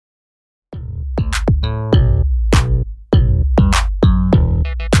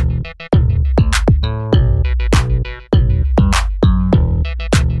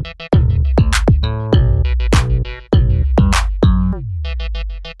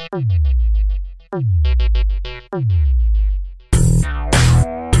Pangaea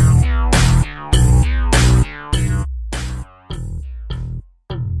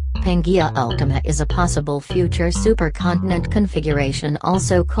Ultima is a possible future supercontinent configuration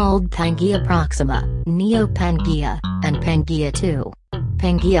also called Pangaea Proxima, Neopangaea, and Pangaea II.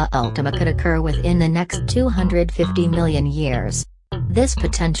 Pangaea Ultima could occur within the next 250 million years. This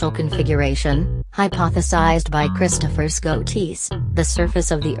potential configuration, hypothesized by Christopher Scotese, the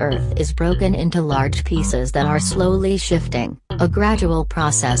surface of the Earth is broken into large pieces that are slowly shifting, a gradual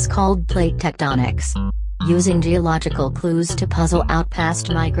process called plate tectonics. Using geological clues to puzzle out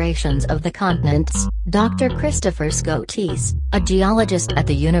past migrations of the continents, Dr. Christopher Scotese, a geologist at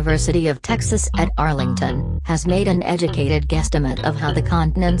the University of Texas at Arlington, has made an educated guesstimate of how the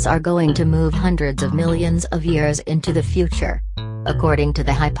continents are going to move hundreds of millions of years into the future. According to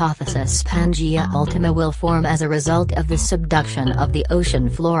the hypothesis, Pangaea Ultima will form as a result of the subduction of the ocean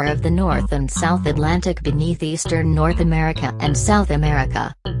floor of the North and South Atlantic beneath eastern North America and South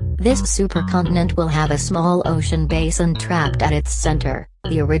America. This supercontinent will have a small ocean basin trapped at its center,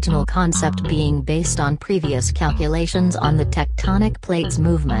 the original concept being based on previous calculations on the tectonic plates'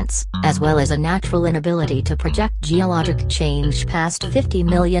 movements, as well as a natural inability to project geologic change past 50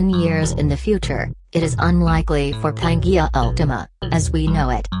 million years in the future. It is unlikely for Pangaea Ultima, as we know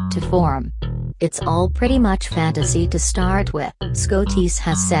it, to form. It's all pretty much fantasy to start with, Scotese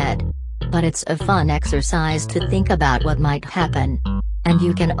has said. But it's a fun exercise to think about what might happen. And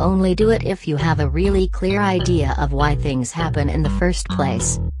you can only do it if you have a really clear idea of why things happen in the first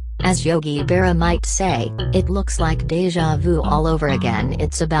place. As Yogi Berra might say, it looks like deja vu all over again.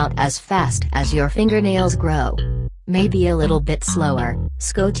 It's about as fast as your fingernails grow. Maybe a little bit slower,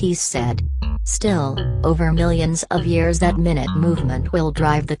 Scotese said. Still, over millions of years that minute movement will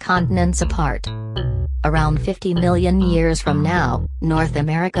drive the continents apart. Around 50 million years from now, North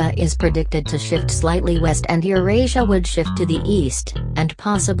America is predicted to shift slightly west and Eurasia would shift to the east, and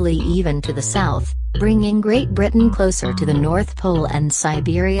possibly even to the south, bringing Great Britain closer to the North Pole and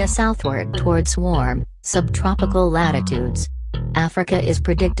Siberia southward towards warm, subtropical latitudes. Africa is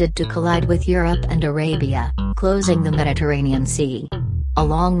predicted to collide with Europe and Arabia, closing the Mediterranean Sea. A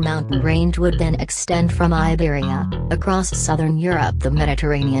long mountain range would then extend from Iberia, across southern Europe the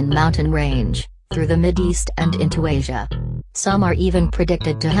Mediterranean mountain range, through the Mideast and into Asia. Some are even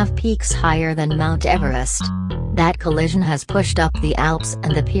predicted to have peaks higher than Mount Everest. That collision has pushed up the Alps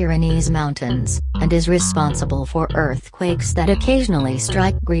and the Pyrenees Mountains, and is responsible for earthquakes that occasionally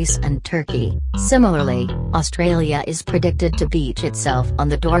strike Greece and Turkey. Similarly, Australia is predicted to beach itself on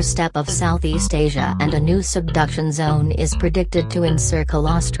the doorstep of Southeast Asia, and a new subduction zone is predicted to encircle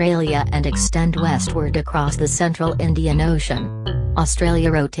Australia and extend westward across the central Indian Ocean. Australia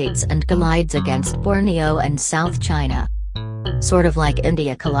rotates and collides against Borneo and South China. Sort of like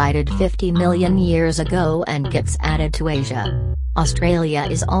India collided 50 million years ago and gets added to Asia. Australia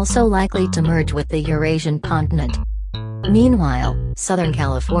is also likely to merge with the Eurasian continent. Meanwhile, Southern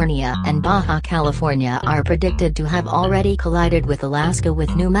California and Baja California are predicted to have already collided with Alaska,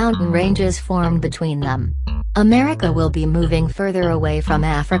 with new mountain ranges formed between them. America will be moving further away from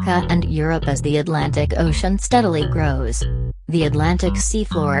Africa and Europe as the Atlantic Ocean steadily grows. The Atlantic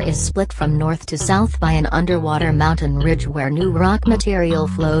seafloor is split from north to south by an underwater mountain ridge where new rock material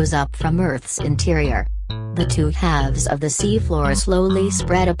flows up from Earth's interior. The two halves of the seafloor slowly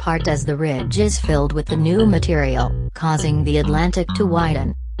spread apart as the ridge is filled with the new material, causing the Atlantic to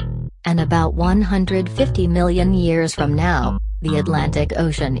widen. And about 150 million years from now, the Atlantic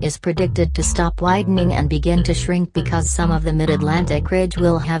Ocean is predicted to stop widening and begin to shrink because some of the mid-Atlantic ridge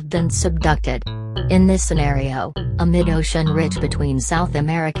will have been subducted. In this scenario, a mid-ocean ridge between South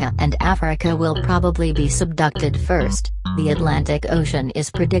America and Africa will probably be subducted first. The Atlantic Ocean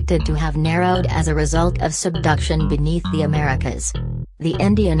is predicted to have narrowed as a result of subduction beneath the Americas. The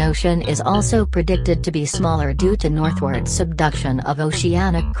Indian Ocean is also predicted to be smaller due to northward subduction of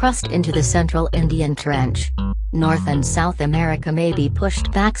oceanic crust into the central Indian Trench. North and South America may be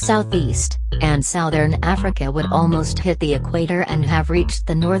pushed back southeast, and southern Africa would almost hit the equator and have reached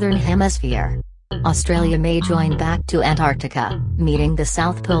the northern hemisphere. Australia may join back to Antarctica, meeting the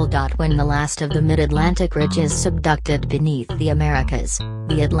South Pole. When the last of the mid-Atlantic ridge is subducted beneath the Americas,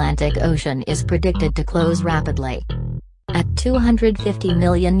 the Atlantic Ocean is predicted to close rapidly. At 250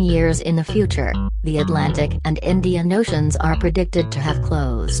 million years in the future, the Atlantic and Indian Oceans are predicted to have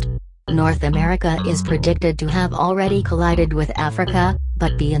closed. North America is predicted to have already collided with Africa,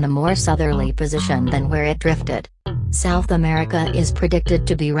 but be in a more southerly position than where it drifted. South America is predicted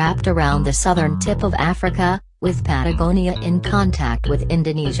to be wrapped around the southern tip of Africa, with Patagonia in contact with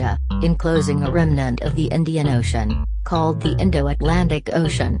Indonesia. enclosing a remnant of the Indian Ocean, called the Indo-Atlantic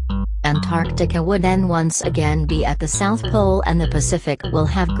Ocean. Antarctica would then once again be at the South Pole, and the Pacific will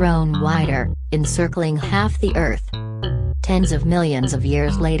have grown wider, encircling half the Earth. Tens of millions of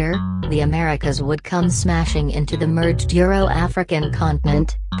years later, the Americas would come smashing into the merged Euro-African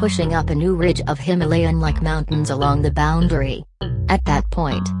continent, pushing up a new ridge of Himalayan-like mountains along the boundary. At that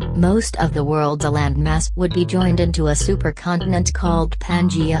point, most of the world's landmass would be joined into a supercontinent called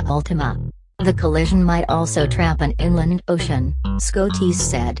Pangaea Ultima. The collision might also trap an inland ocean, Scotese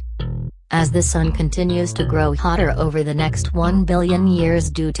said. As the Sun continues to grow hotter over the next 1 billion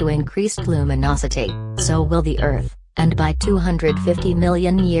years due to increased luminosity, so will the Earth, and by 250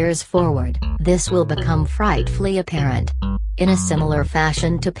 million years forward, this will become frightfully apparent. In a similar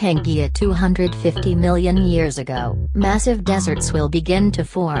fashion to Pangaea 250 million years ago, massive deserts will begin to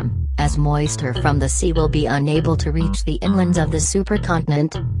form, as moisture from the sea will be unable to reach the inlands of the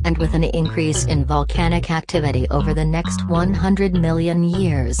supercontinent, and with an increase in volcanic activity over the next 100 million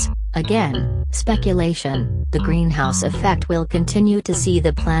years. Again, speculation, the greenhouse effect will continue to see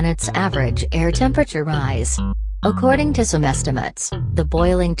the planet's average air temperature rise. According to some estimates, the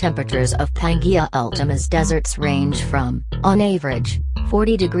boiling temperatures of Pangaea Ultima's deserts range from, on average,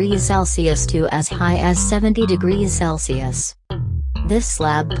 40 degrees Celsius to as high as 70 degrees Celsius. This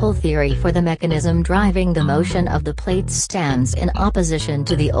slab pull theory for the mechanism driving the motion of the plates stands in opposition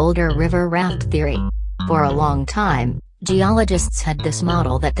to the older river raft theory. For a long time, geologists had this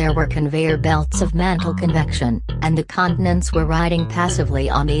model that there were conveyor belts of mantle convection, and the continents were riding passively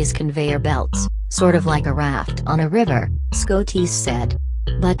on these conveyor belts, sort of like a raft on a river, Scotese said.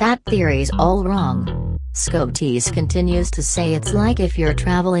 But that theory's all wrong. Scotese continues to say it's like if you're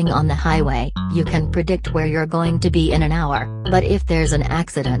traveling on the highway, you can predict where you're going to be in an hour, but if there's an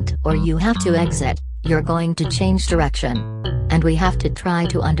accident or you have to exit, you're going to change direction. And we have to try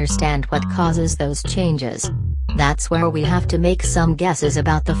to understand what causes those changes. That's where we have to make some guesses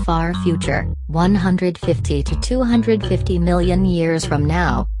about the far future, 150 to 250 million years from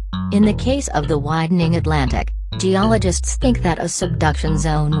now. In the case of the widening Atlantic, geologists think that a subduction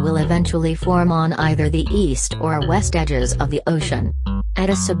zone will eventually form on either the east or west edges of the ocean. At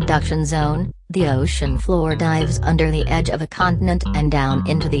a subduction zone, the ocean floor dives under the edge of a continent and down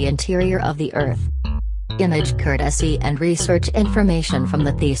into the interior of the Earth. Image courtesy and research information from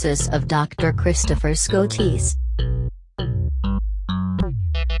the thesis of Dr. Christopher Scotese.